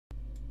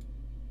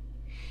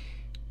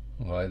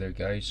Well, hi there,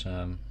 guys.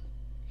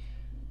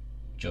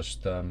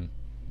 Just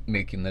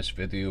making this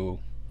video.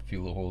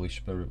 Feel the Holy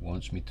Spirit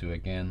wants me to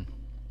again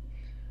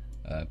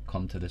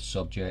come to this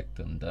subject,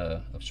 and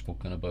I've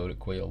spoken about it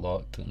quite a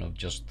lot. And I've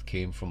just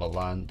came from a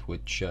land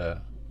which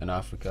in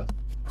Africa,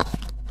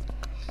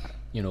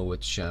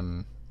 which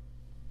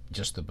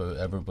just about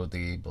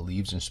everybody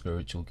believes in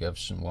spiritual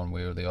gifts in one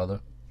way or the other.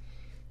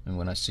 And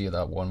when I say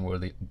that one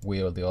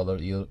way or the other,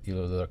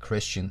 either they're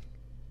Christian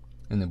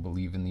and they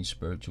believe in these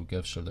spiritual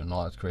gifts, or they're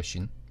not a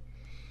Christian,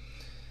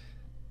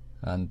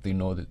 and they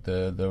know that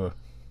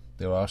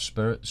there are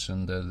spirits.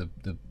 And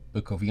the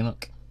Book of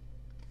Enoch,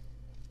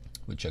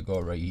 which I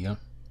got right here,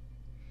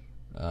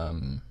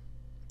 again,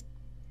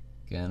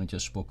 I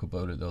just spoke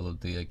about it the other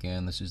day.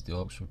 Again, this is the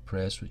Oxford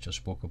Press, which I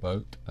spoke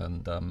about,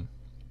 and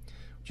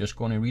just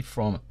going to read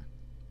from it.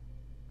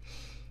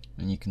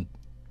 And you can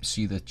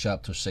see the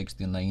chapter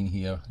 69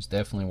 here. It's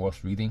definitely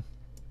worth reading.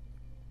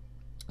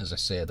 As I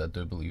said, I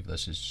do believe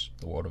this is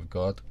the Word of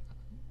God.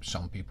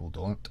 Some people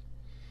don't.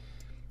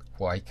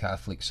 Why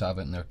Catholics have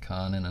it in their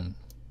canon and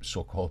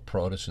so-called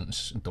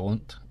Protestants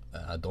don't,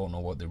 I don't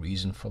know what the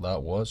reason for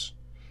that was.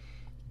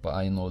 But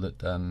I know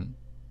that,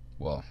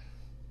 well,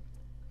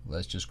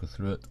 let's just go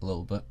through it a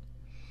little bit.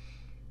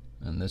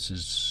 And this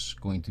is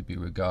going to be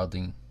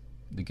regarding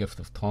the gift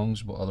of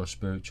tongues, but other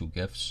spiritual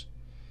gifts.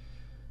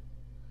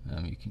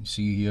 You can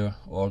see here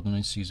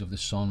ordinances of the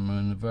sun,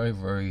 moon. Very,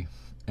 very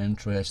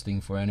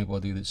interesting for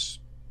anybody that's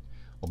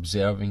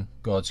observing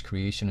God's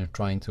creation and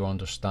trying to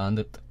understand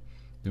it.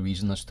 The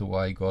reason as to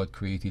why God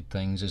created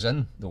things is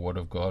in the Word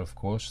of God, of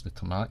course, the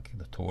Tanakh,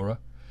 the Torah,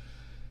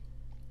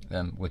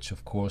 which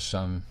of course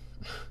I'm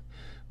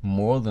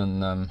more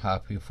than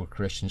happy for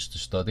Christians to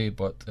study,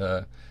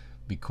 but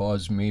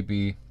because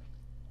maybe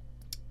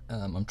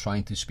I'm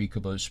trying to speak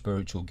about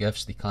spiritual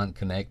gifts, they can't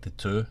connect the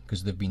two,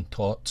 because they've been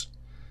taught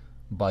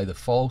by the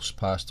false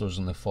pastors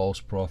and the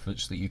false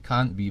prophets that you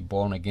can't be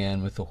born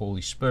again with the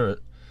Holy Spirit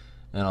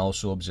and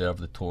also observe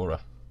the Torah.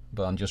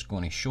 But I'm just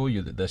going to show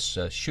you that this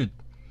should,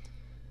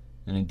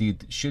 and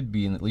indeed should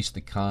be, in at least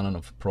the canon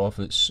of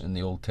prophets in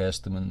the Old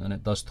Testament, and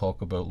it does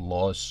talk about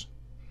laws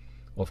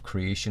of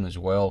creation as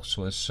well.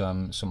 So it's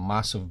a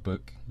massive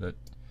book that,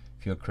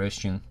 if you're a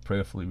Christian,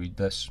 prayerfully read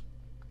this.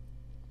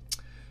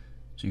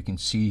 So you can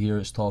see here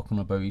it's talking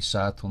about he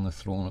sat on the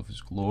throne of his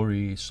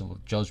glory, some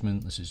of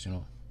judgment. This is,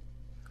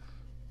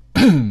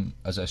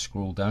 as I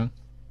scroll down,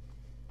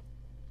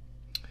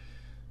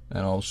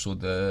 and also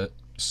the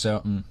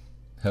certain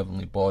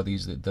heavenly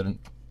bodies that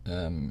didn't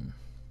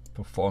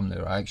perform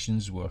their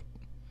actions were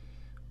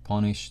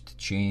punished,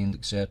 chained,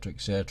 etc.,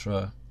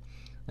 etc.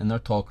 And they're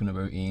talking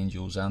about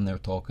angels, and they're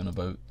talking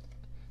about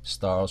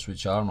stars,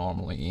 which are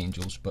normally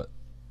angels, but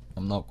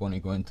I'm not going to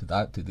go into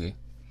that today.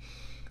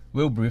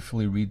 We'll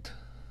briefly read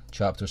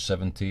chapter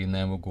 70, and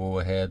then we'll go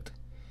ahead,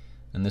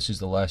 and this is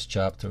the last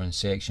chapter in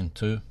section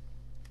 2.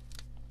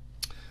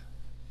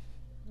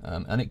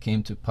 And it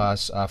came to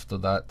pass after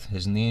that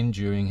his name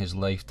during his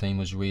lifetime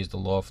was raised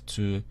aloft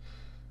to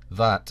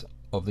that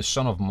of the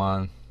Son of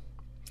Man,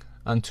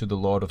 and to the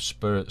Lord of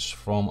spirits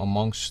from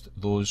amongst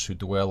those who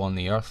dwell on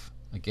the earth.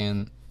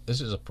 Again,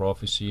 this is a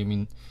prophecy. I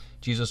mean,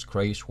 Jesus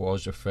Christ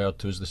was referred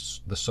to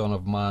as the Son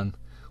of Man.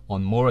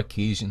 On more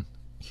occasion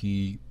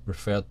he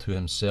referred to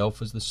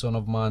himself as the Son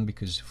of Man,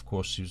 because of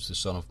course he was the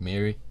son of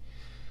Mary,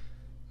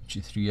 which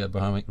the three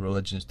Abrahamic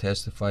religions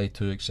testify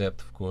to, except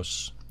of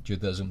course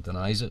Judaism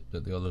denies it,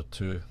 but the other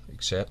two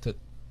accept it.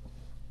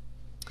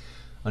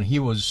 And he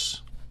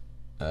was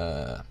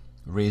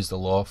raised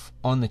aloft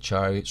on the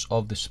chariots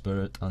of the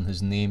Spirit, and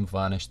his name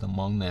vanished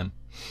among them.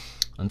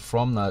 And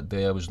from that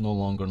day I was no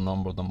longer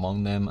numbered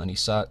among them. And he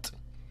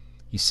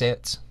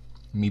set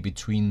me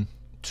between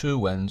two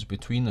winds,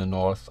 between the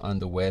north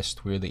and the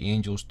west, where the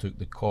angels took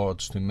the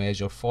cords to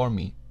measure for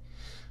me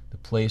the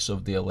place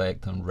of the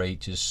elect and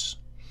righteous.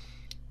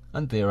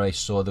 And there I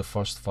saw the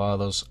first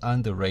fathers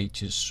and the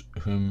righteous,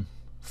 whom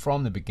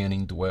from the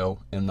beginning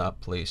dwell in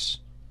that place.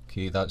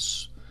 Okay,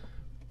 that's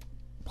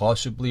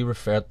possibly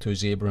referred to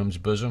as Abraham's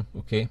bosom.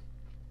 Okay,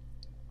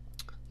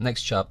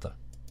 next chapter.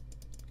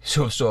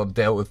 So I've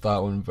dealt with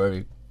that one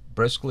very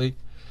briskly.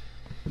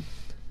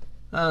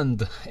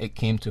 And it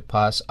came to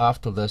pass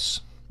after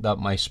this that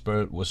my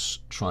spirit was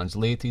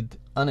translated,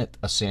 and it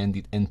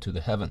ascended into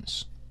the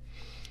heavens.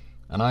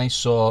 And I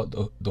saw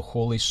the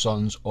holy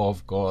sons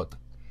of God.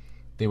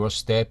 They were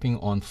stepping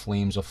on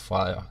flames of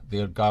fire.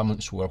 Their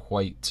garments were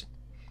white,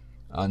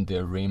 and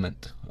their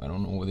raiment, I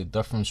don't know what the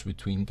difference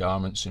between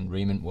garments and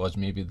raiment was.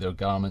 Maybe their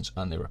garments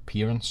and their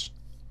appearance,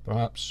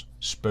 perhaps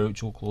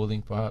spiritual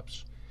clothing,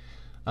 perhaps.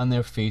 And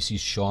their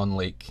faces shone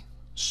like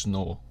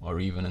snow,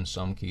 or even in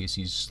some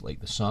cases like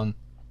the sun.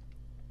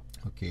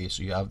 Okay,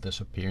 so you have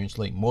this appearance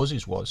like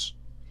Moses was.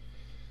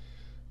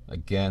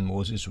 Again,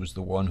 Moses was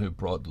the one who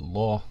brought the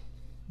law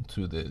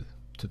to the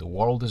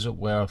world, as it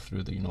were,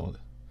 through the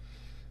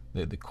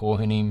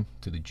Kohanim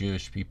to the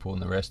Jewish people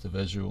and the rest of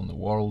Israel and the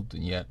world.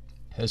 And yet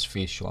his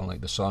face shone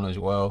like the sun as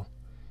well.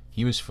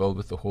 He was filled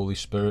with the Holy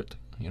Spirit.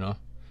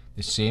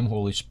 The same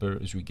Holy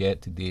Spirit as we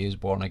get today as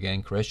born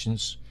again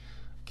Christians.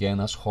 Again,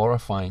 that's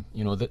horrifying.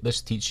 You know,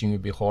 this teaching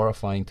would be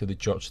horrifying to the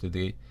church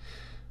today,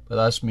 but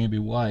that's maybe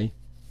why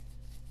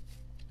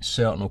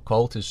certain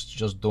occultists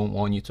just don't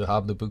want you to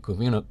have the Book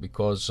of Enoch,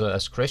 because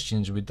as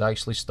Christians we'd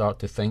actually start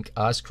to think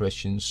as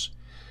Christians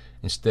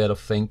instead of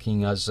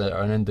thinking as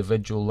an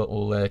individual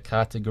little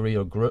category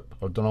or group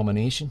or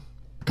denomination.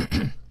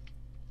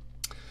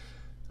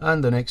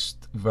 And the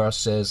next verse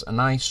says, "And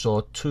I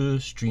saw two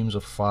streams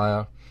of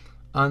fire,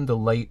 and the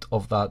light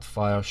of that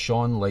fire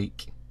shone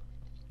like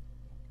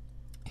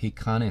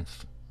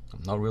Hecaneth."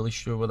 I'm not really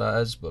sure what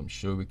that is, but I'm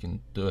sure we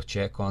can do a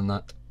check on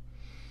that.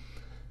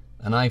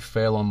 "And I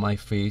fell on my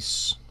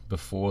face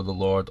before the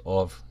Lord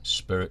of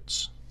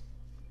Spirits."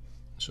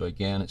 So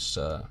again, it's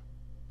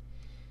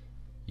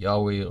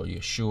Yahweh or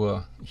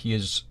Yeshua. He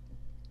is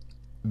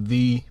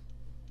the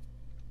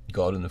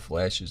God in the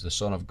flesh, is the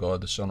Son of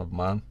God, the Son of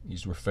Man.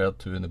 He's referred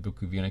to in the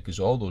Book of Enoch as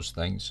all those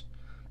things,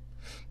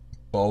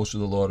 but also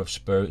the Lord of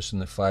Spirits,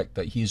 and the fact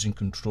that He's in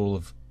control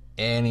of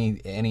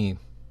any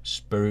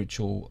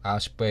spiritual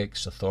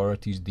aspects,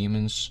 authorities,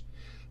 demons.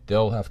 They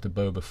all have to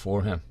bow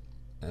before Him.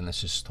 And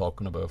this is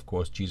talking about, of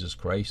course, Jesus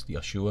Christ, the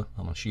Yeshua,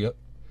 HaMashiach.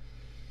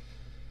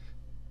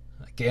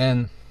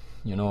 Again,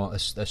 you know,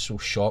 this will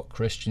shock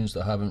Christians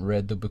that haven't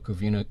read the Book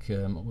of Enoch.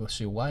 We'll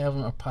say, why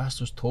haven't our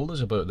pastors told us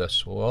about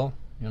this? Well,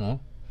 you know,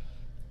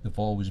 they've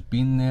always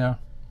been there.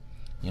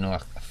 You know, I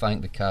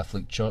thank the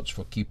Catholic Church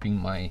for keeping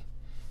my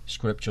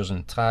scriptures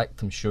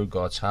intact. I'm sure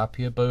God's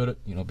happy about it,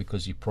 you know,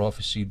 because He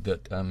prophesied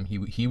that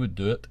he would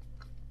do it.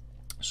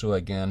 So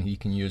again, He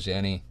can use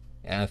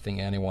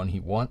anything, anyone He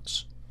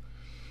wants.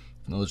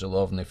 And there's a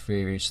lot of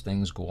nefarious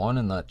things go on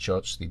in that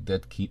church. They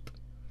did keep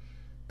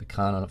the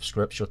canon of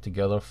Scripture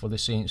together for the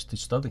saints to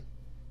study.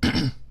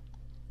 Then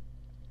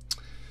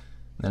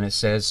it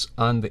says,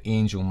 "And the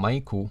angel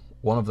Michael,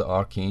 one of the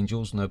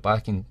archangels." Now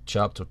back in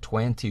chapter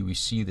 20 we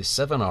see the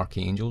 7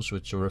 archangels,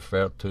 which are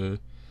referred to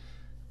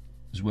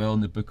as well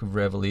in the book of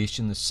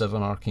Revelation, the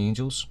 7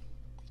 archangels,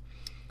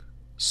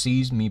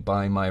 "seized me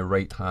by my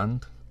right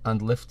hand,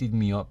 and lifted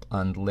me up,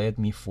 and led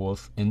me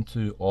forth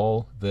into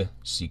all the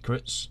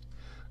secrets.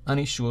 And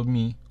He showed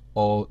me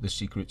all the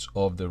secrets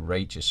of the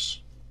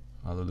righteous."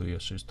 Hallelujah.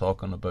 So he's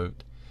talking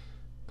about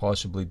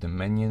possibly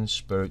dominions,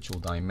 spiritual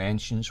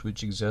dimensions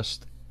which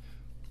exist,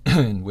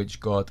 in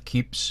which God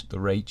keeps the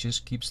righteous,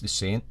 keeps the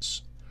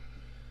saints,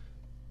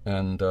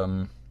 and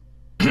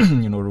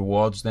you know,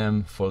 rewards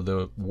them for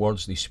the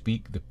words they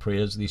speak, the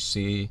prayers they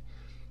say,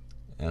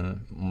 and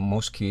in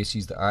most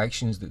cases the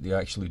actions that they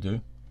actually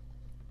do.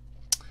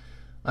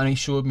 "And He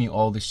showed me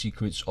all the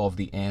secrets of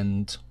the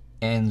ends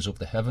of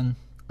the heaven,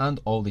 and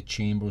all the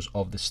chambers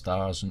of the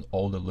stars, and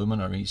all the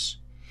luminaries,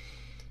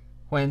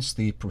 whence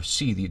they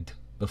proceeded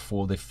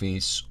before the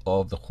face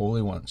of the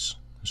holy ones."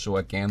 So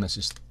again, this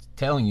is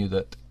telling you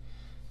that,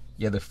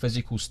 yeah, the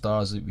physical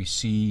stars that we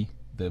see,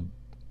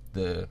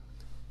 the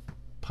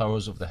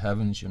powers of the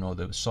heavens, you know,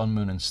 the sun,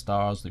 moon and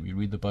stars that we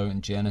read about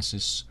in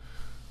Genesis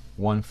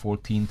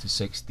 1:14 to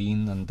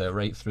 16, and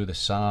right through the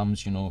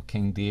Psalms, you know,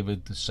 King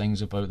David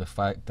sings about the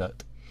fact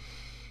that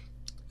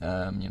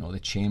you know, the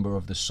chamber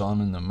of the sun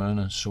and the moon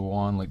and so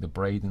on, like the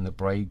bride and the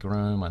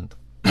bridegroom, and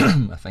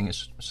I think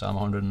it's Psalm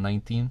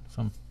 119 if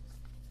I'm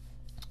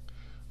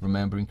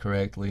remembering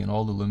correctly, and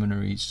all the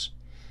luminaries,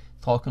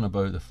 talking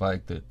about the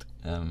fact that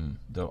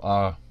there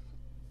are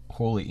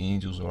holy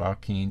angels or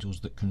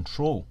archangels that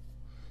control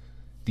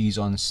these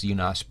unseen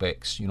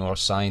aspects. You know, our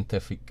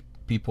scientific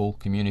people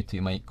community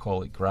might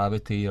call it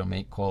gravity, or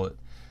might call it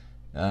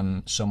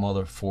some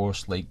other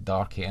force like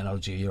dark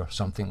energy or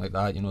something like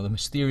that, you know, the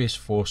mysterious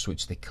force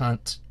which they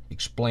can't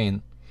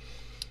explain.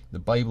 The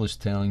Bible is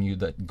telling you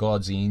that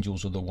God's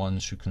angels are the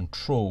ones who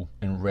control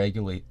and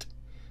regulate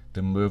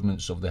the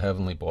movements of the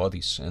heavenly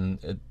bodies, and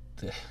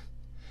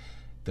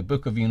the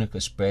Book of Enoch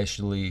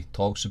especially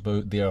talks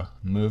about their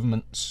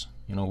movements,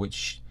 you know,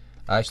 which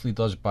actually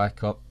does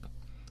back up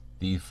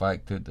the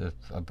fact that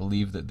I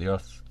believe that the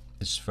earth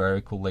is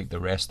spherical like the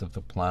rest of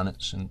the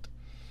planets and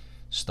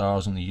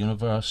stars in the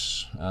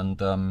universe, and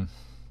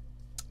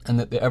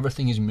that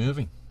everything is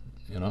moving,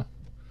 you know,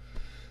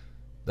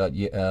 that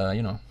you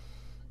know,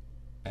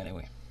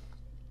 anyway,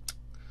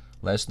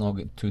 let's not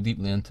get too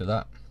deeply into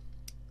that.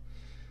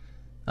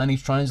 "And He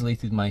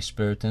translated my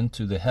spirit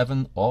into the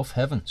heaven of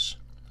heavens."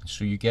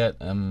 So you get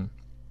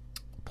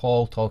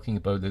Paul talking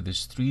about that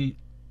there's 3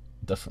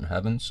 different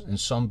heavens. In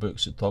some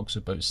books it talks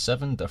about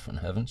 7 different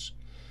heavens.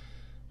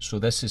 So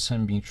this is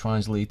him being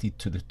translated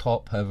to the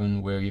top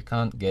heaven, where you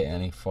can't get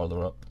any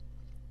further up.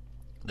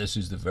 This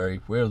is the very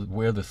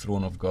where the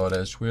throne of God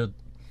is, where,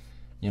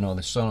 you know,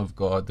 the Son of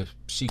God, the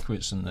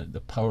secrets and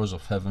the powers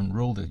of heaven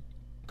rule the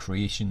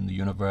creation, the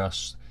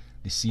universe,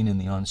 the seen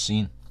and the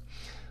unseen.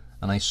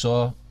 "And I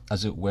saw,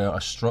 as it were,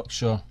 a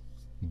structure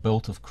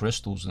built of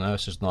crystals." Now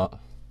this is not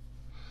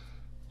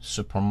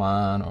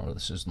Superman, or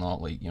this is not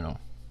like, you know,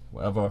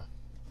 whatever,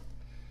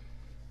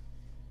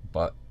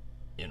 but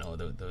you know,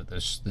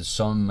 there's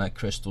some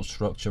crystal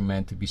structure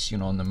meant to be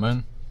seen on the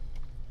moon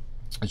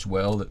as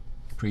well, that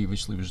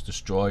previously was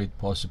destroyed,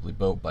 possibly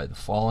built by the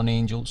fallen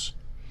angels.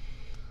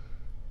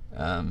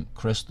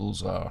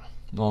 Crystals are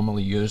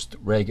normally used,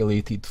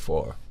 regulated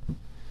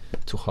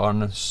to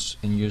harness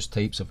and use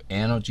types of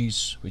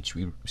energies, which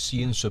we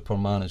see in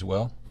Superman as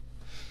well.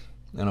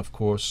 And of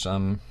course,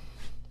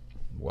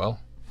 well,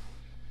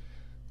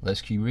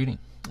 let's keep reading.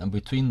 And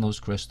between those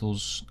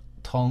crystals,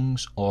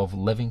 tongues of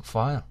living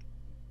fire.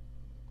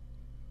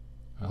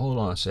 Now, hold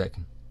on a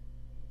second,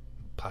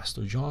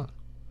 Pastor John.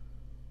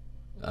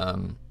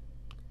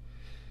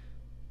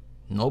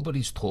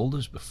 Nobody's told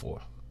us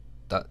before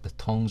that the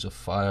tongues of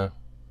fire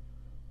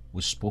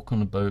was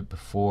spoken about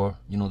before,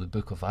 you know, the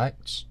book of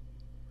Acts.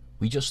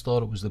 We just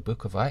thought it was the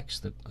book of Acts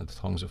that the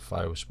tongues of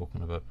fire was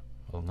spoken about.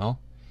 Well, no.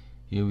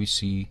 Here we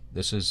see,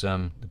 this is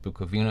the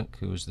book of Enoch,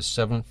 who was the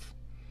seventh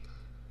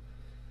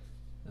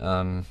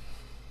from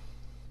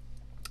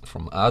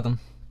Adam,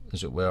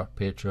 as it were,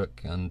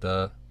 patriarch, and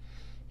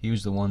he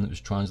was the one that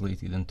was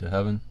translated into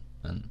heaven,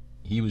 and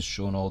he was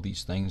shown all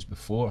these things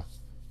before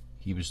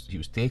he was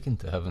taken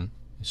to heaven.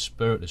 His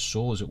spirit, his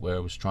soul, as it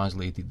were, was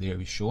translated there. He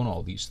was shown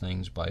all these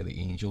things by the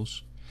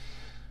angels,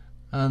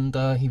 and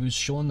he was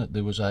shown that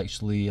there was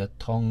actually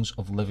tongues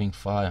of living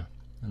fire,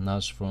 and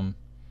that's from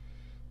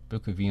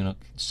Book of Enoch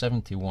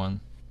 71,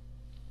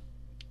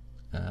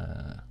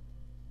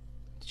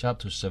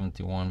 chapter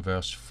 71,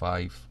 verse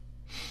 5,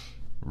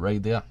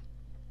 right there.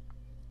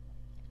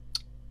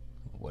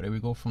 Where do we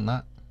go from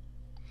that?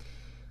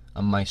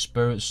 And my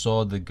spirit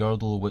saw the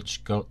girdle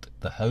which girt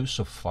the house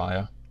of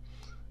fire,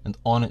 and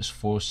on its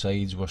four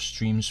sides were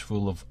streams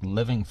full of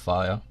living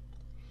fire,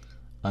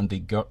 and they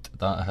girt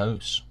that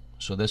house.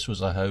 So this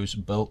was a house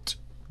built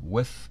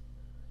with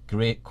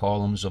great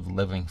columns of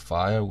living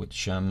fire,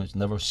 which is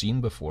never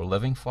seen before.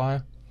 Living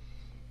fire,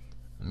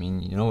 I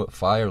mean, you know what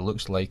fire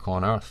looks like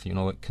on earth. You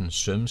know, it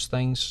consumes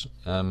things.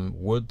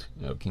 Wood,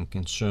 it can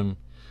consume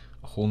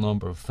a whole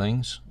number of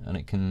things, and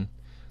it can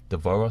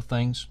devour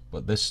things,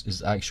 but this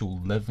is actual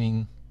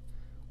living,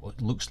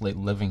 what looks like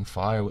living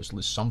fire, which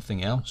is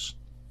something else.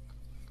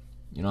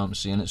 You know what I'm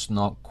saying? It's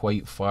not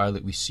quite fire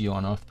that we see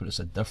on earth, but it's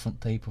a different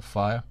type of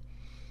fire.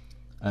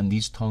 And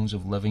these tongues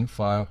of living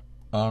fire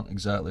aren't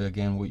exactly,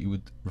 again, what you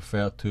would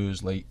refer to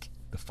as like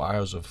the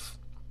fires of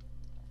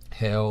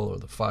hell or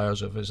the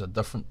fires of, is a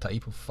different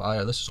type of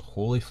fire. This is a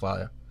holy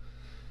fire.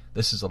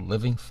 This is a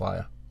living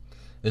fire.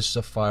 This is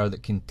a fire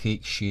that can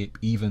take shape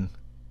even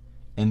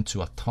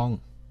into a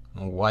tongue.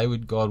 And why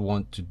would God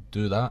want to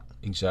do that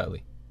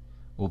exactly?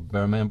 Well,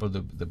 remember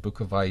the book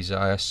of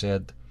Isaiah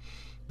said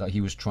that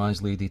he was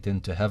translated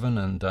into heaven,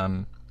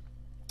 and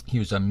he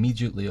was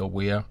immediately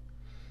aware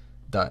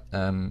that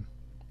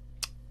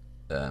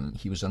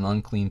he was an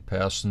unclean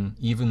person.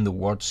 Even the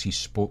words he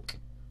spoke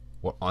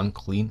were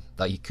unclean,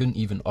 that he couldn't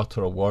even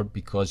utter a word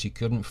because he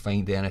couldn't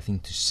find anything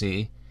to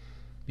say,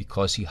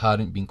 because he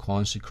hadn't been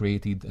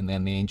consecrated. And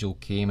then the angel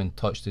came and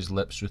touched his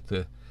lips with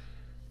the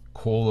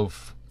coal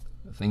of,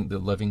 I think, the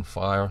living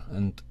fire,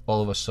 and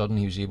all of a sudden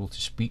he was able to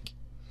speak.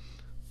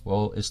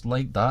 Well, it's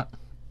like that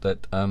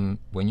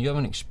when you have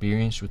an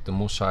experience with the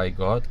Most High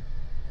God,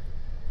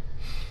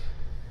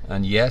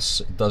 and yes,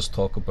 it does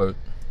talk about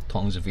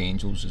tongues of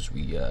angels, as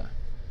we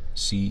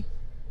see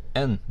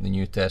in the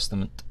New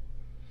Testament.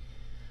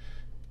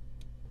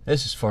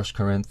 This is 1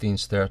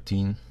 Corinthians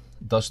 13.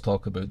 It does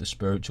talk about the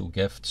spiritual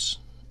gifts.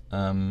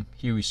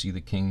 Here we see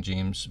the King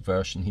James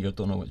Version here.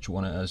 Don't know which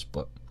one it is,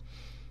 but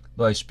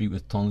I speak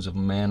with tongues of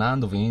men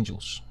and of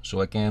angels. So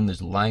again,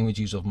 there's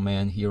languages of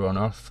men here on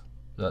earth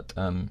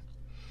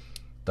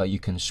that you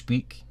can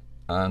speak,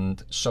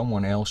 and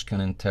someone else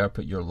can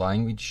interpret your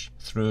language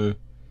through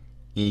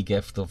a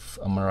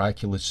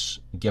miraculous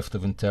gift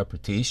of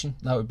interpretation,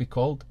 that would be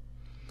called.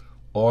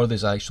 Or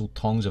there's actual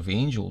tongues of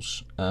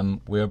angels,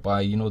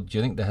 whereby, you know, do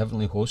you think the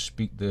heavenly hosts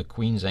speak the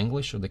Queen's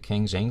English or the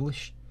King's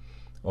English?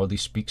 Or they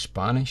speak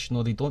Spanish?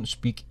 No, they don't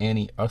speak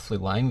any earthly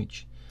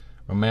language.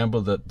 Remember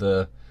that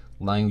the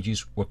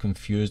languages were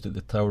confused at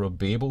the Tower of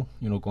Babel,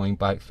 you know, going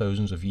back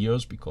thousands of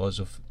years because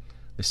of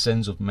the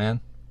sins of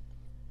men.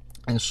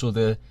 And so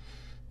the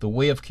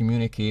way of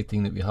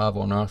communicating that we have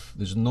on earth,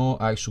 there's no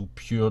actual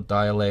pure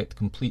dialect,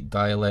 complete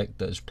dialect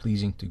that is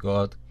pleasing to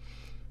God.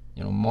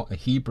 You know,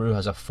 Hebrew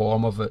has a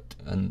form of it,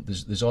 and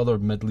there's other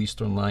Middle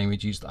Eastern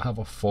languages that have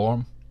a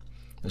form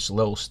that's a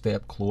little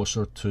step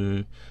closer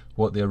to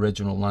what the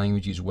original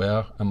languages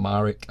were.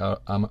 Amharic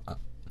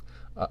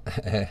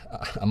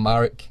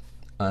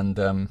and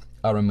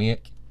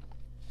Aramaic,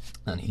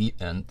 and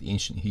the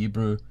ancient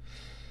Hebrew.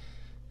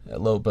 A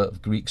little bit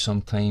of Greek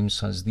sometimes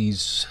has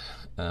these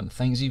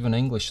things. Even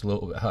English a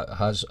little bit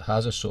has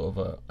a sort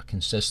of a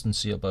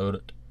consistency about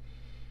it,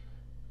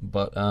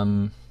 but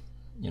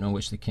you know,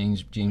 which the King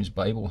James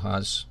Bible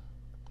has.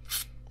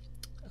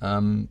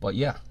 But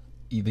yeah,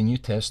 the New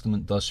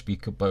Testament does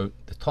speak about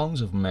the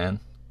tongues of men.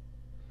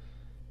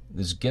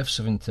 There's gifts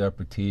of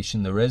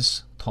interpretation. There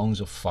is tongues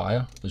of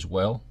fire as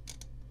well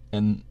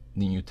in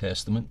the New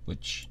Testament,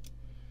 which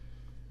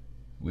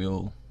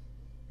we'll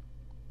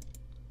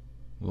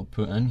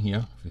put in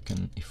here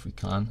if we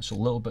can. It's a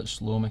little bit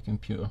slow, my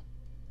computer.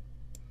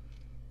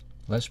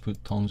 Let's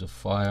put tongues of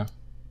fire.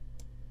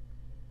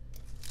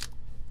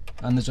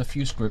 And there's a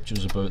few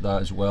scriptures about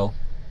that as well.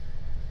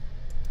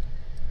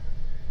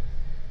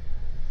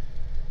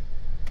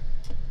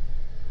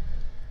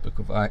 Book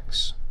of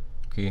Acts,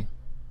 okay,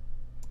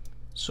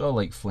 so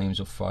like flames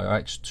of fire,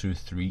 Acts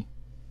 2:3,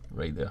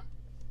 right there.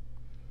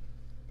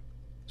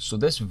 So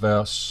this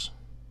verse,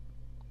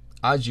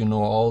 as you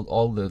know,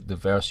 all the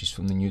verses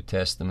from the New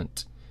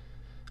Testament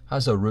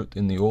has a root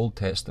in the Old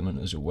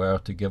Testament, as it were,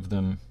 to give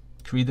them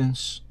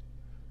credence,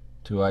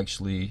 to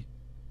actually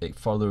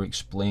further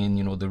explain,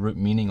 you know, the root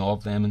meaning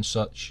of them and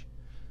such.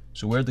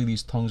 So where do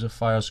these tongues of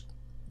fires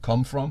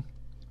come from?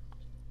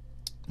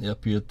 They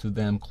appeared to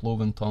them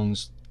cloven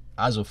tongues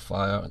as of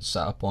fire, and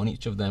sat upon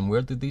each of them.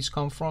 Where did these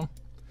come from?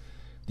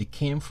 They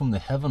came from the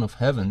heaven of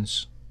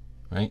heavens,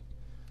 right,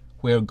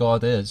 where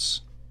God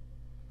is,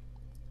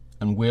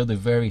 and where the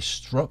very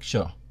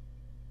structure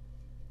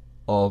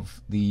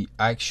of the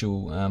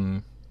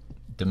actual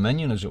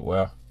dominion, as it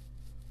were,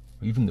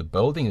 or even the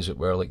building, as it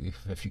were, like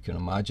if you can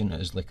imagine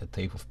it as like a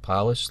type of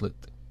palace that,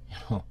 you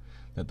know,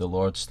 that the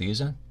Lord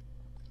stays in.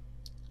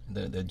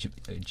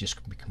 It'd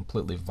just be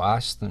completely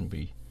vast and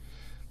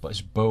but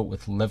it's built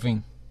with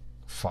living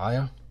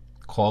fire,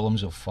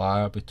 columns of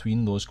fire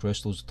between those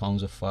crystals,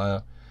 tongues of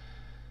fire.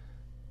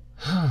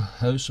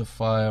 House of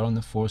fire on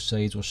the four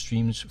sides, or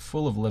streams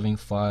full of living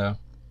fire.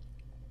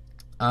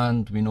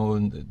 And we know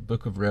in the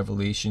book of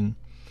Revelation,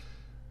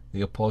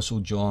 the Apostle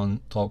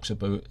John talks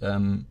about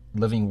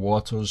living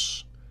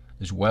waters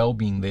as well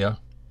being there,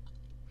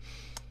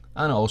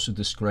 and also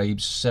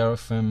describes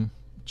seraphim,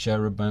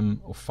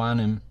 cherubim,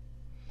 ophanim,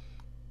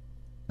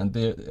 and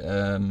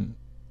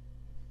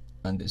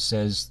and it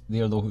says, "They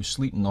are those who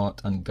sleep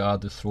not and guard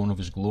the throne of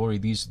His glory."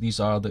 These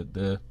are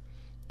the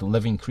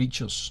living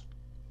creatures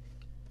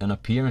in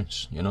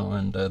appearance, you know,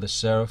 and the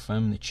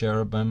seraphim, the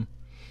cherubim,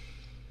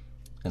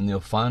 and the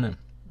ophanim.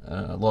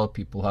 A lot of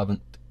people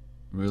haven't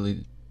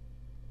really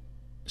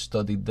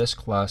studied this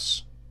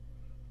class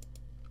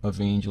of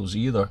angels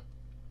either,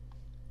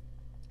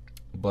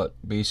 but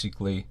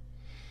basically,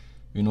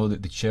 you know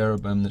that the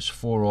cherubim, there's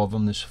four of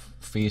them. There's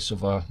face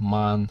of a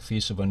man,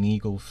 face of an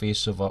eagle,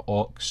 face of an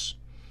ox,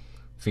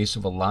 face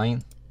of a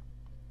lion.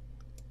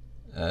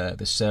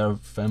 The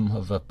seraphim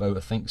have about,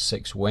 I think,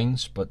 6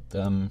 wings, but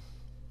they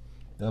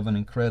have an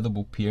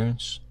incredible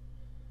appearance,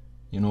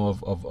 you know,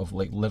 of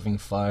like living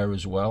fire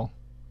as well.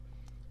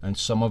 And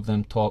some of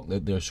them talk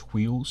that there's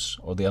wheels,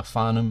 or the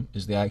ophanim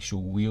is the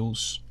actual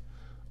wheels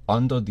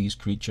under these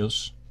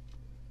creatures,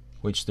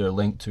 which they're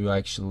linked to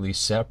actually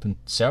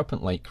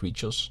serpent-like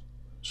creatures.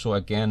 So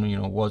again, you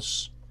know,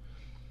 was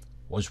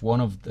one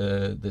of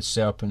the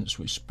serpents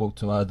which spoke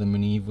to Adam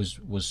and Eve,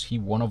 was he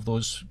one of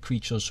those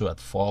creatures who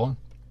had fallen?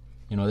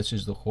 You know, this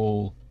is the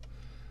whole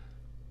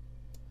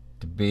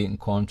debate and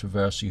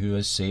controversy. Who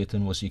is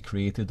Satan? Was he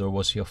created, or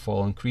was he a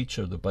fallen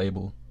creature? The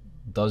Bible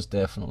does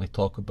definitely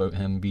talk about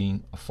him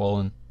being a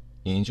fallen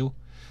angel.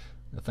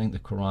 I think the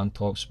Quran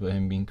talks about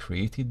him being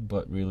created,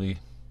 but really,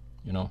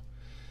 you know,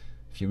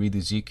 if you read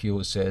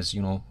Ezekiel, it says,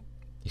 you know,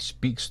 he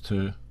speaks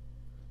to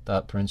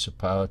that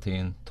principality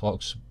and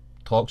talks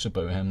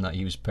about him, that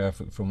he was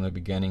perfect from the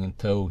beginning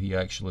until he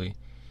actually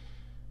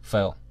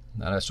fell.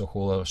 Now that's a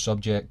whole other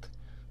subject.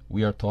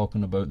 We are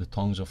talking about the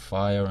tongues of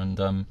fire, and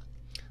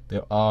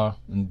there are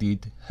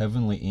indeed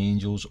heavenly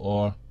angels,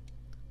 or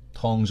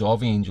tongues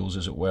of angels,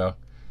 as it were.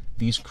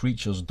 These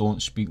creatures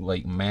don't speak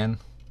like men.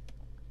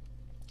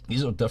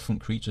 These are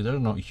different creatures. They're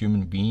not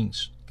human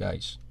beings,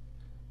 guys.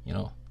 You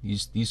know,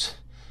 these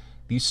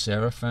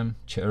seraphim,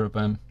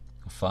 cherubim,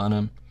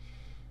 ophanim,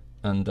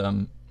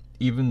 and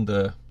even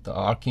the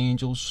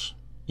archangels,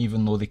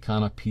 even though they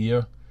can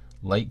appear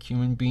like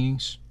human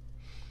beings,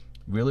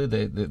 really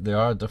they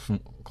are a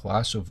different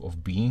class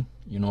of being.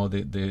 You know,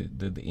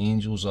 the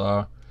angels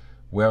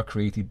were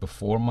created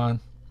before man,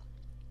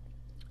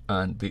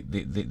 and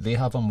they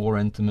have a more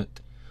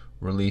intimate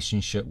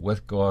relationship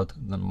with God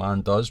than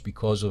man does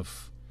because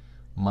of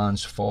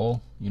man's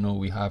fall. You know,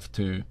 we have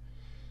to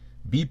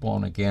be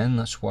born again.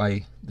 That's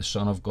why the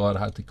Son of God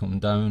had to come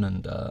down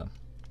and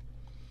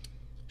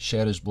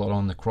shed his blood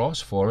on the cross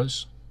for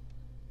us,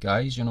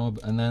 guys. You know,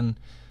 and then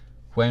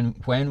when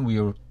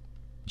we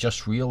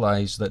just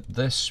realize that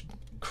this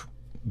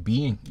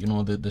being, you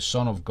know, the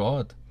Son of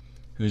God,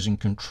 who is in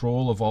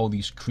control of all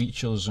these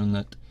creatures, and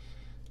that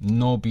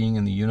no being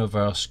in the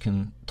universe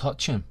can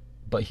touch him,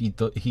 but he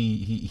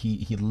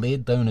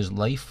laid down his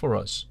life for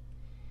us,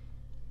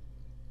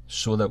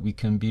 so that we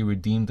can be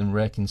redeemed and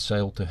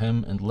reconciled to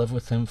him and live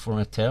with him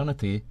for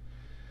eternity,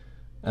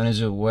 and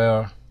as it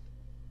were,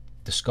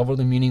 discover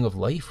the meaning of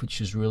life, which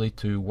is really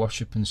to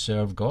worship and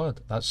serve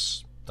God.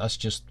 That's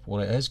just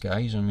what it is,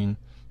 guys. I mean,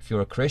 if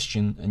you're a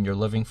Christian and you're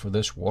living for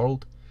this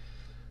world,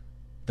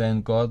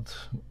 then God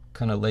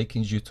kind of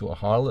likens you to a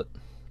harlot.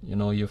 You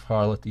know, you've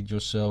harloted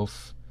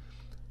yourself,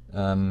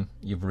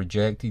 you've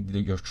rejected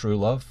your true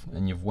love,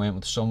 and you've went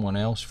with someone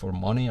else for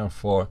money or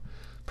for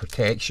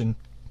protection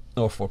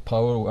or for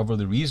power, whatever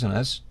the reason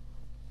is.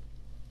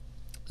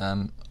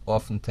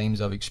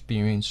 Oftentimes I've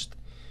experienced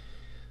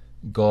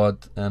God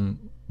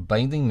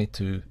binding me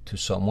to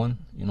someone,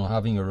 you know,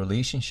 having a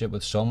relationship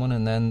with someone,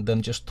 and then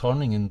them just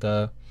turning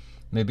and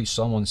maybe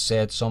someone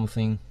said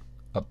something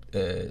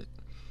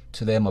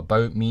to them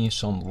about me,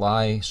 some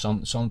lie,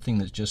 something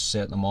that's just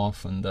set them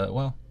off, and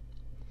well,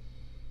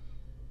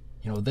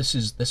 you know, this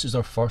is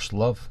our first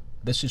love.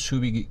 This is who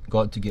we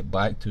got to get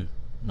back to.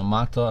 No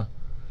matter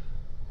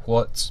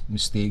what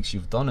mistakes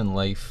you've done in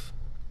life,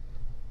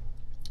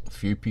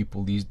 few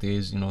people these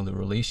days, you know, the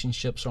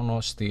relationships are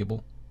not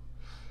stable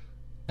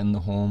in the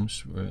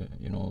homes, where,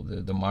 you know,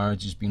 the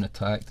marriage is being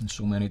attacked in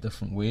so many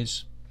different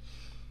ways.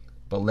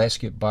 But let's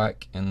get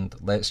back and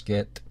let's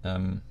get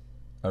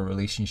a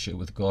relationship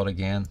with God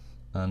again.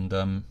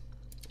 And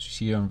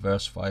here in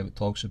verse 5 it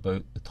talks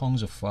about the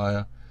tongues of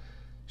fire,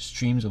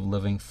 streams of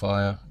living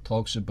fire. It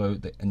talks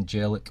about the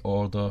angelic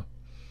order.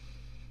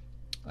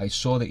 I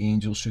saw the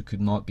angels who could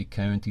not be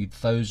counted,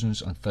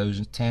 thousands and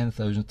thousands,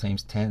 10,000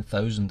 times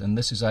 10,000, and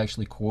this is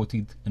actually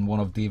quoted in one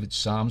of David's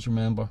psalms,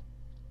 remember?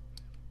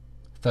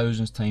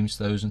 Thousands times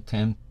thousand,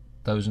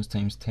 10,000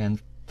 times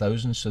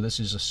 10,000, so this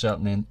is a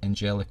certain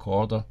angelic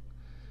order.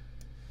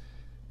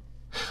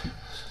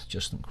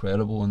 Just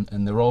incredible,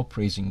 and they're all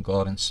praising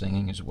God and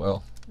singing as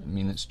well. I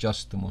mean, it's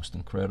just the most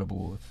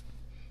incredible.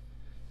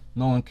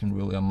 No one can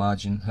really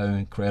imagine how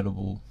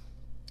incredible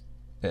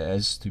it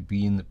is to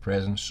be in the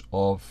presence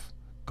of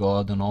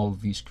God and all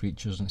of these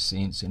creatures and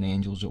saints and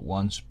angels at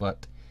once.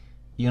 But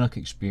Enoch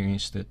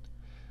experienced it,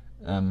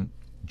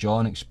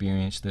 John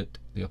experienced it,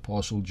 the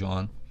Apostle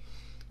John.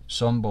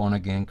 Some born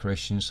again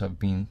Christians have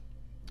been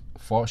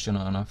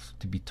fortunate enough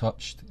to be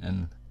touched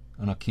and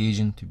an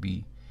occasion to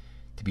be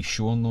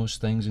shown those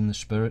things in the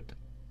Spirit.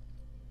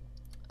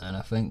 And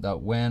I think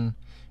that when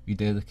we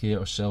dedicate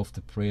ourselves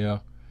to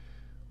prayer,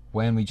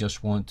 when we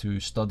just want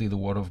to study the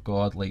Word of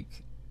God,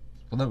 like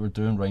what we're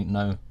doing right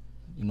now,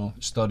 you know,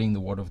 studying the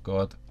Word of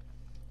God.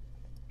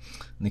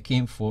 And they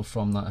came forth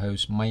from that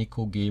house,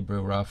 Michael,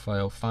 Gabriel,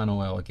 Raphael,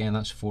 Phanuel. Again,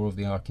 that's 4 of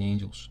the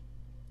archangels.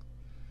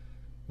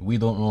 We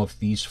don't know if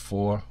these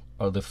 4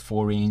 are the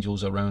 4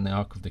 angels around the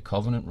Ark of the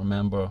Covenant.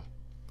 Remember,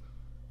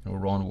 you know,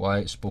 Ron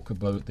Wyatt spoke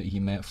about that he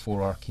met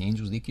 4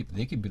 archangels. They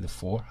could be the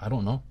 4, I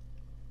don't know.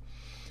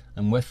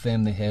 And with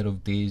them the head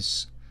of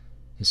days,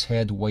 his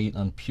head white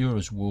and pure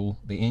as wool,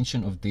 the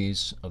ancient of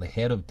days, or the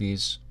head of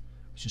days,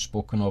 which is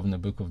spoken of in the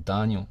book of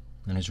Daniel,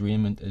 and his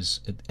raiment is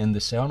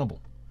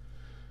indiscernible.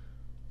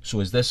 So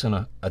is this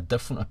a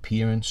different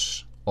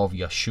appearance of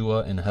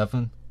Yeshua in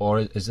heaven, or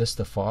is this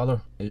the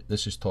Father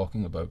this is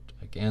talking about?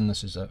 Again,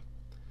 this is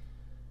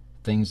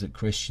things that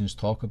Christians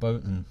talk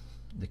about, and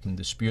they can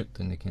dispute,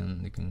 and they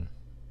can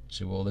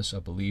say, well, this I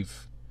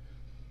believe,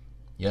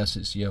 yes,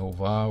 it's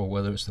Yehovah, or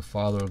whether it's the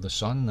Father or the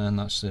Son, then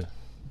that's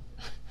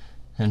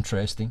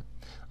interesting.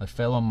 I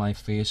fell on my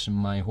face, and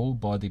my whole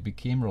body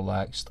became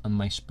relaxed, and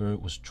my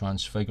spirit was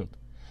transfigured.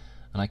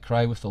 And I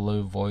cried with a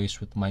loud voice,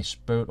 with my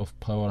spirit of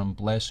power and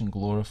blessing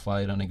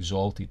glorified and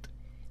exalted.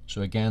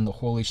 So again, the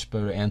Holy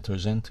Spirit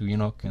enters into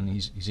Enoch, and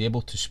he's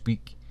able to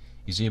speak.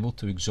 He's able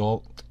to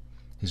exalt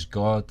his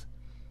God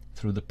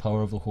through the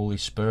power of the Holy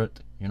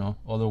Spirit. You know,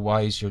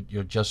 otherwise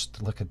you're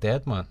just like a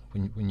dead man.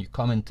 When you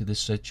come into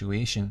this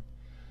situation,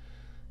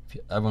 if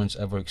everyone's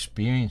ever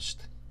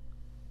experienced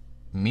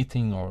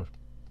meeting or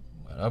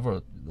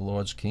whatever, the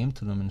Lord's came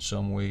to them in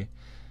some way,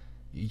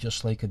 you're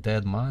just like a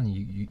dead man.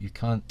 You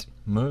can't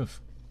move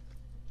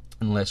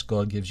unless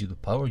God gives you the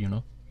power, you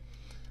know.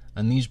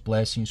 And these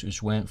blessings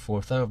which went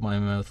forth out of my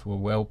mouth were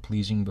well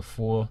pleasing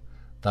before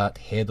that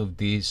head of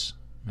days.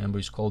 Remember,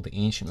 he's called the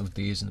Ancient of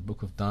Days in the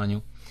book of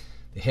Daniel.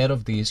 The head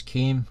of days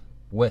came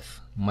with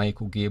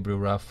Michael, Gabriel,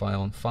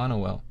 Raphael, and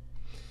Phanuel.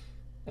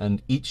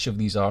 And each of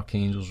these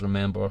archangels,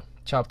 remember,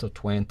 chapter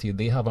 20,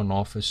 they have an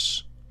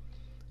office.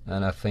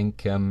 And I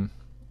think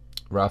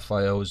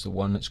Raphael is the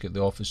one that's got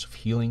the office of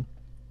healing.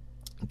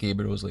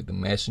 Gabriel is like the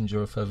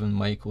messenger of heaven.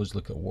 Michael is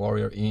like a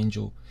warrior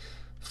angel.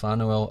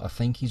 Phanuel, I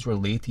think he's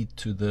related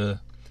to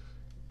the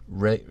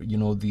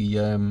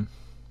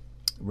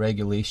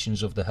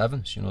regulations of the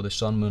heavens, you know, the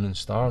sun, moon and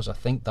stars. I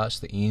think that's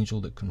the angel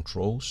that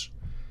controls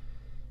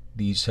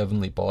these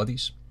heavenly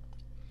bodies.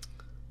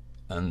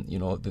 And you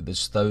know,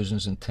 there's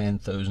thousands and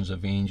 10,000s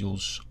of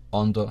angels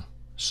under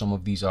some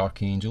of these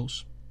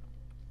archangels.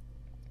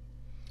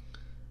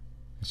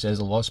 It says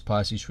the last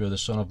passage where the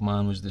Son of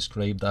Man was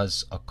described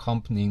as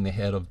accompanying the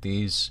head of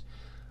days,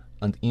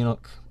 and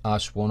Enoch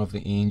asked one of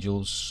the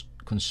angels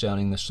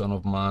concerning the Son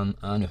of Man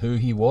and who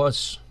he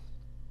was.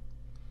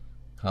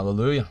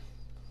 Hallelujah.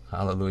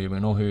 Hallelujah. We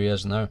know who he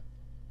is now.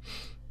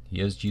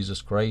 He is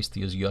Jesus Christ.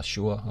 He is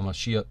Yeshua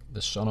HaMashiach,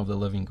 the Son of the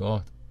living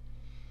God.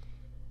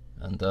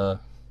 And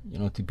you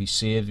know, to be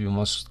saved we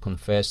must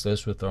confess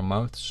this with our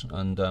mouths,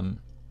 and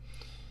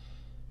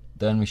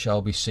then we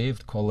shall be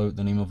saved. Call out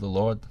the name of the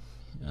Lord,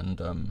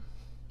 and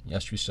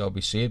yes, we shall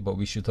be saved, but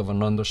we should have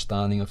an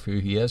understanding of who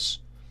he is.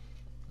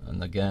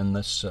 And again,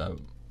 this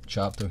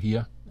chapter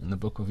here in the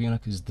book of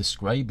Enoch is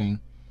describing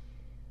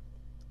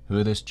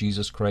who this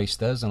Jesus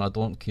Christ is. And I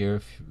don't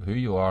care who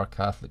you are,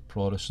 Catholic,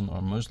 Protestant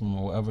or Muslim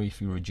or whatever,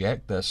 if you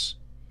reject this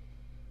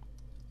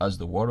as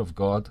the Word of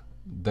God,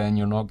 then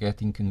you're not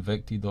getting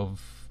convicted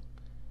of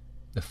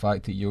the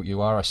fact that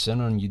you are a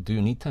sinner and you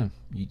do need Him.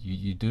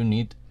 You do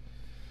need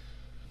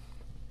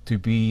to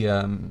be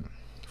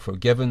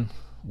forgiven,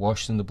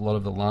 washed in the blood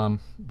of the Lamb,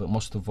 but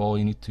most of all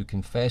you need to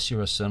confess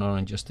you're a sinner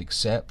and just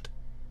accept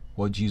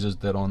what Jesus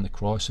did on the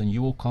cross, and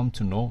you will come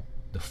to know.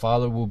 The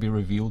Father will be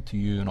revealed to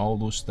you, and all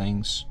those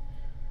things,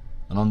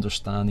 and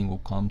understanding will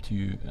come to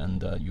you,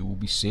 and you will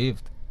be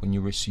saved when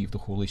you receive the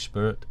Holy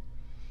Spirit.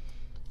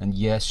 And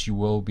yes, you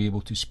will be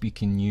able to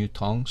speak in new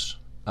tongues,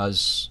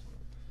 as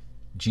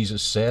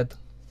Jesus said.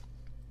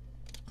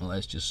 And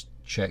let's just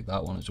check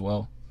that one as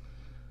well.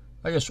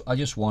 I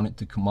just want it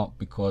to come up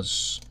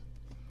because,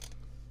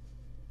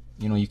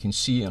 you know, you can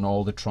see it in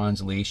all the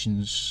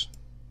translations.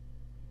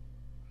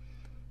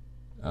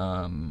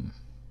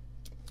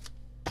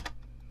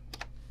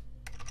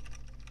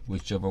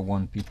 Whichever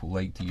one people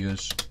like to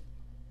use.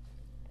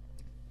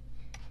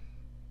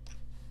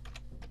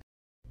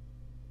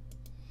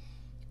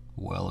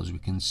 Well, as we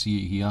can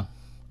see here,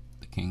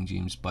 the King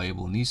James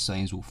Bible, and these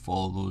signs will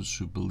follow those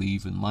who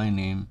believe in my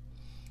name.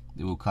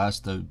 They will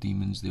cast out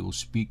demons, they will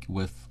speak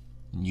with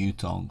new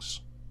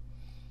tongues.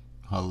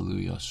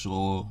 Hallelujah.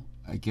 So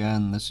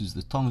again, this is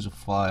the tongues of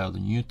fire, the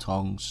new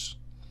tongues.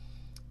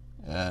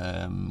 We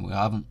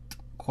haven't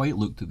quite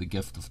looked at the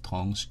gift of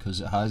tongues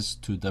because it has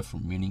two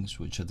different meanings,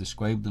 which I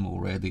described them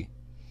already.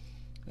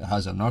 It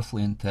has an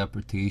earthly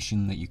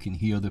interpretation that you can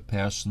hear the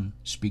person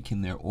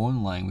speaking their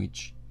own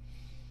language,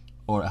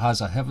 or it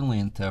has a heavenly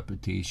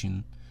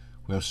interpretation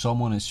where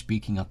someone is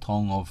speaking a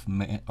tongue of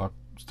men, or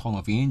tongue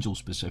of angels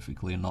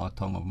specifically, and not a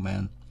tongue of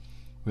men,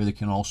 where they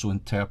can also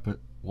interpret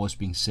what's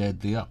being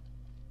said there.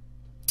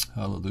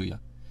 Hallelujah.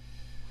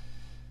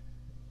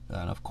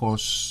 And of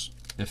course,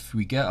 if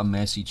we get a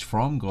message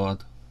from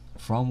God,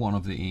 from one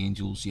of the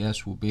angels,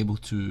 yes, we'll be able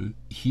to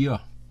hear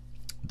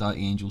that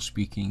angel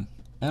speaking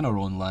in our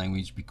own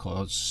language,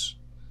 because,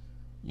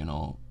 you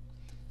know,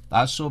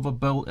 that's sort of a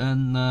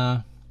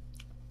built-in,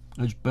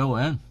 it's built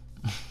in,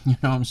 you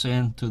know what I'm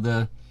saying, to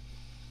the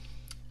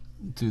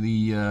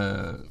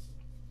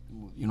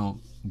you know,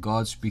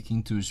 God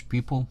speaking to His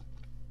people.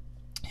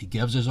 He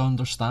gives us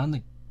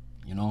understanding,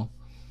 you know.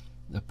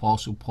 The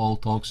Apostle Paul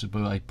talks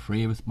about, I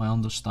pray with my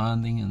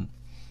understanding, and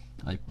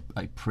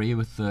I pray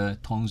with the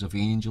tongues of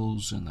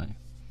angels, and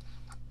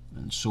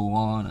so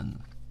on.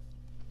 And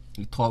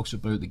he talks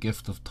about the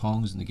gift of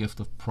tongues and the gift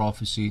of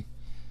prophecy,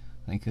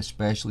 I think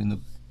especially in the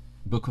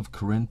book of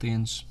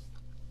Corinthians.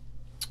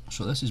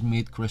 So this is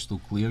made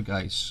crystal clear,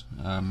 guys.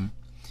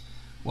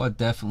 What I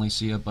definitely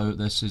say about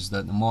this is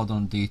that the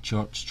modern day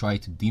church try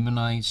to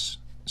demonize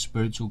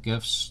spiritual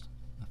gifts.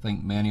 I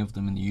think many of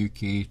them in the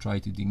UK try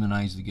to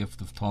demonize the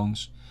gift of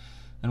tongues.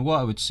 And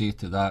what I would say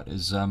to that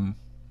is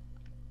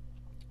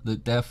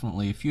that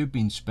definitely, if you've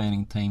been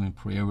spending time in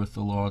prayer with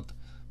the Lord,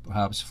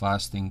 perhaps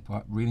fasting,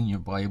 reading your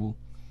Bible,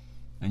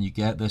 and you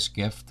get this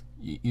gift,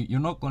 you're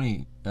not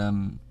going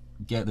to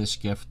get this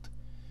gift,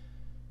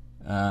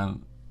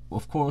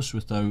 of course,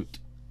 without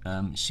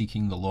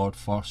seeking the Lord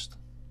first.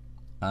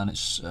 And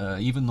it's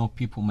even though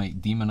people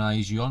might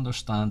demonize, you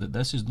understand that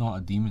this is not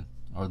a demon,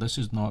 or this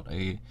is not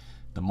a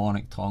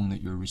demonic tongue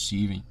that you're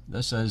receiving.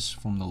 This is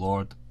from the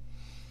Lord.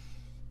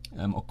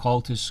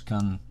 Occultists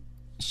can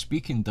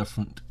speak in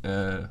different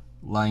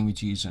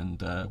languages,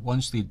 and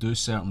once they do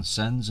certain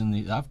sins, and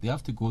they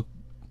have to go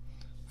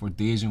for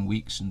days and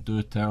weeks and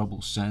do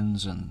terrible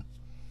sins, and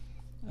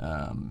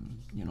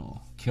you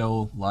know,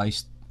 kill,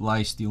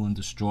 lie, steal, and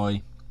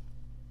destroy,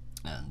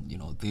 and you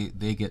know,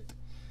 they get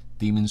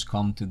demons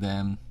come to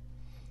them,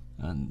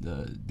 and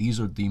these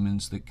are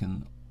demons that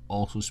can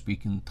also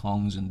speak in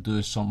tongues and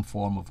do some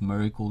form of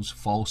miracles,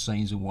 false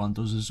signs and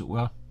wonders, as it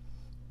were.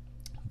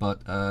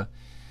 But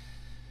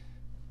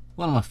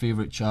one of my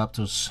favourite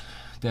chapters,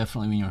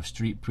 definitely when you're a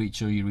street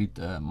preacher, you read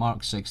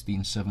Mark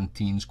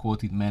 16:17, is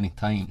quoted many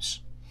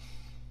times.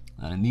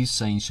 And these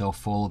signs shall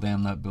follow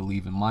them that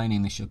believe in my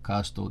name, they shall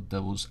cast out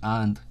devils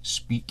and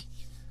speak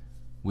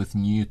with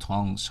new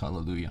tongues.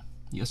 Hallelujah.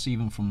 Yes,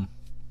 even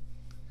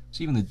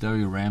the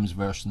Derry Rams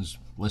versions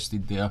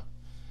listed there.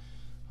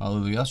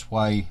 Hallelujah. That's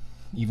why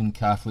even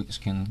Catholics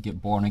can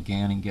get born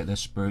again and get this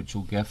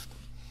spiritual gift.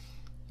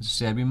 As I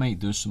said, we might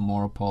do some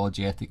more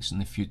apologetics in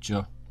the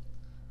future,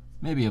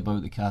 maybe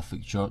about the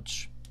Catholic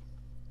Church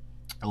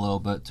a little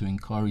bit, to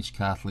encourage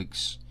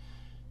Catholics.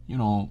 You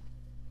know,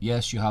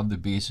 yes, you have the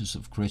basis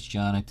of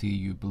Christianity,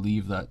 you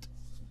believe that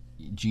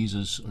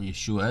Jesus or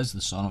Yeshua is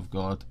the Son of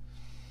God.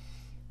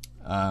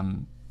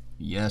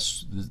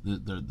 Yes,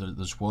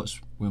 there's what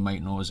we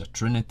might know as a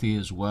Trinity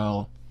as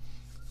well.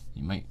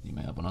 You might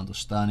have an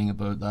understanding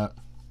about that.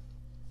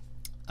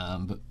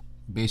 But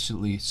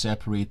basically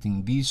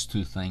separating these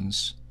two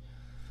things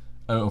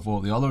out of all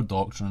the other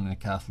doctrine in the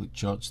Catholic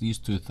Church, these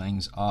two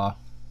things are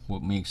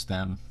what makes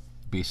them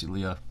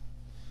basically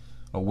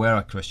were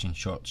a Christian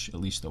church, at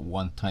least at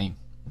one time.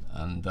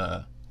 And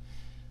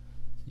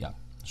yeah,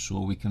 so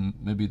we can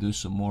maybe do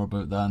some more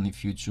about that in the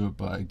future.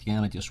 But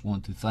again, I just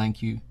want to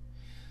thank you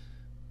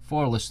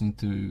for listening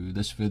to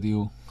this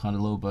video. Had a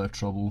little bit of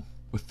trouble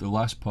with the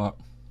last part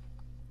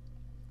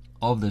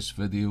of this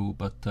video,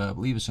 but I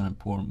believe it's an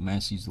important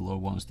message the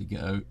Lord wants to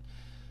get out.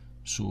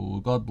 So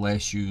God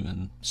bless you,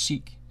 and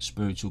seek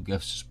spiritual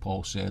gifts, as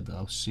Paul said.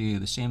 I'll say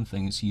the same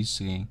thing as he's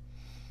saying.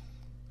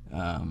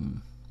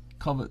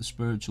 Covet the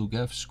spiritual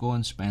gifts. Go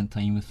and spend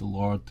time with the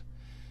Lord.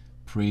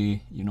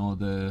 Pray. You know,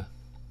 the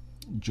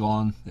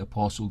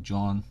Apostle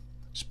John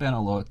spent a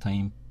lot of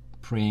time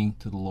praying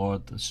to the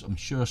Lord. I'm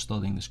sure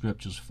studying the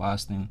scriptures,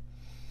 fasting,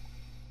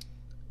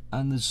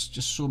 and there's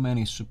just so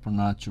many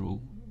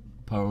supernatural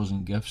powers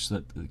and gifts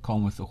that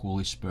come with the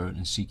Holy Spirit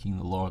and seeking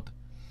the Lord.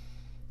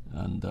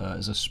 And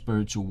as a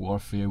spiritual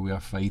warfare we are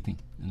fighting,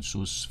 and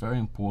so it's very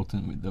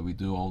important that we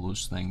do all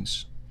those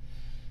things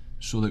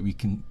so that we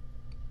can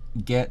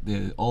get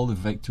all the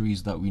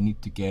victories that we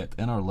need to get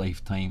in our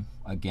lifetime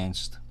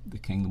against the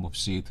kingdom of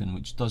Satan,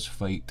 which does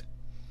fight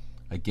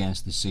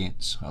against the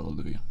saints.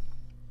 Hallelujah.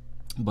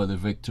 But the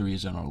victory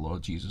is in our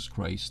Lord Jesus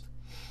Christ,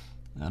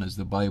 and as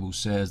the Bible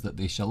says, that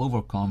they shall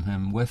overcome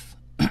him with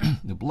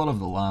the blood of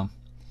the Lamb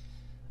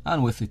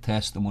and with the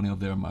testimony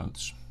of their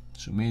mouths.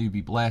 So may you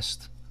be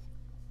blessed.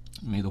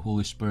 May the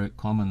Holy Spirit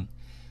come and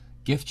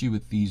gift you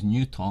with these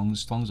new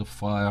tongues of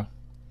fire,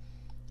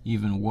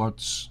 even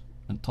words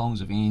and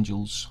tongues of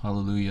angels,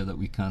 hallelujah, that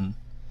we can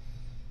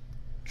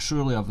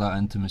truly have that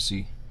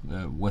intimacy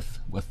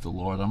with the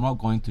Lord. I'm not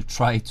going to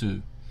try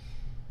to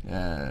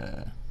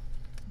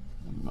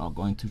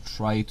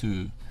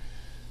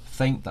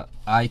think that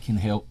I can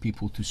help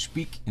people to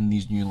speak in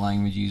these new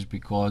languages,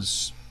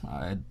 because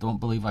I don't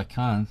believe I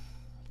can.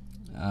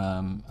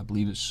 I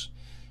believe it's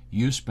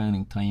you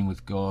spending time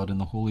with God, and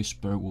the Holy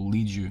Spirit will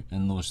lead you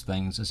in those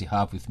things as he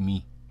have with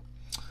me.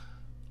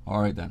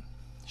 Alright then,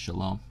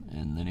 shalom,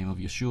 in the name of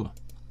Yeshua.